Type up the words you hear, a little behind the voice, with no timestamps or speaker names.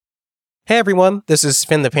Hey everyone, this is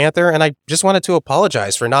Finn the Panther, and I just wanted to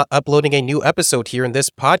apologize for not uploading a new episode here in this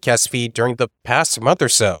podcast feed during the past month or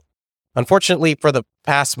so. Unfortunately, for the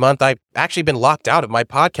past month, I've actually been locked out of my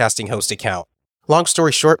podcasting host account. Long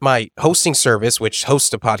story short, my hosting service, which hosts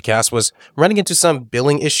the podcast, was running into some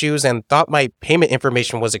billing issues and thought my payment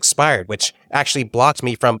information was expired, which actually blocked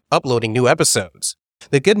me from uploading new episodes.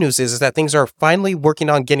 The good news is that things are finally working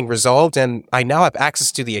on getting resolved, and I now have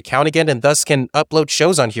access to the account again and thus can upload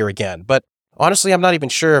shows on here again. But honestly, I'm not even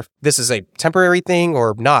sure if this is a temporary thing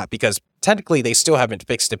or not, because technically they still haven't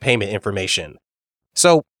fixed the payment information.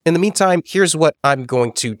 So, in the meantime, here's what I'm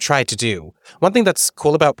going to try to do. One thing that's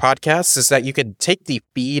cool about podcasts is that you can take the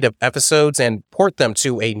feed of episodes and port them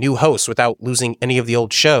to a new host without losing any of the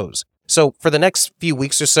old shows. So for the next few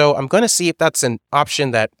weeks or so, I'm going to see if that's an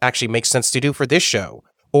option that actually makes sense to do for this show,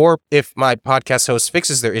 or if my podcast host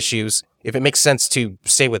fixes their issues, if it makes sense to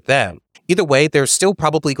stay with them. Either way, there's still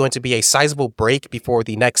probably going to be a sizable break before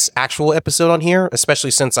the next actual episode on here,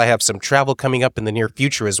 especially since I have some travel coming up in the near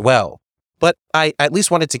future as well. But I at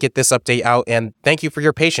least wanted to get this update out, and thank you for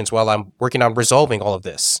your patience while I'm working on resolving all of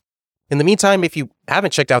this. In the meantime, if you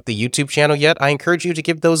haven't checked out the YouTube channel yet, I encourage you to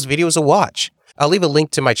give those videos a watch. I'll leave a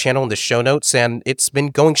link to my channel in the show notes, and it's been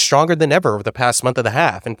going stronger than ever over the past month and a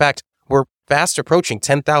half. In fact, we're fast approaching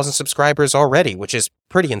 10,000 subscribers already, which is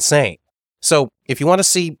pretty insane. So if you want to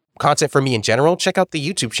see content from me in general, check out the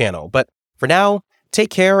YouTube channel. But for now, take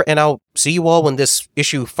care, and I'll see you all when this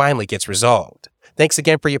issue finally gets resolved. Thanks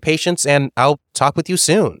again for your patience, and I'll talk with you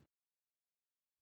soon.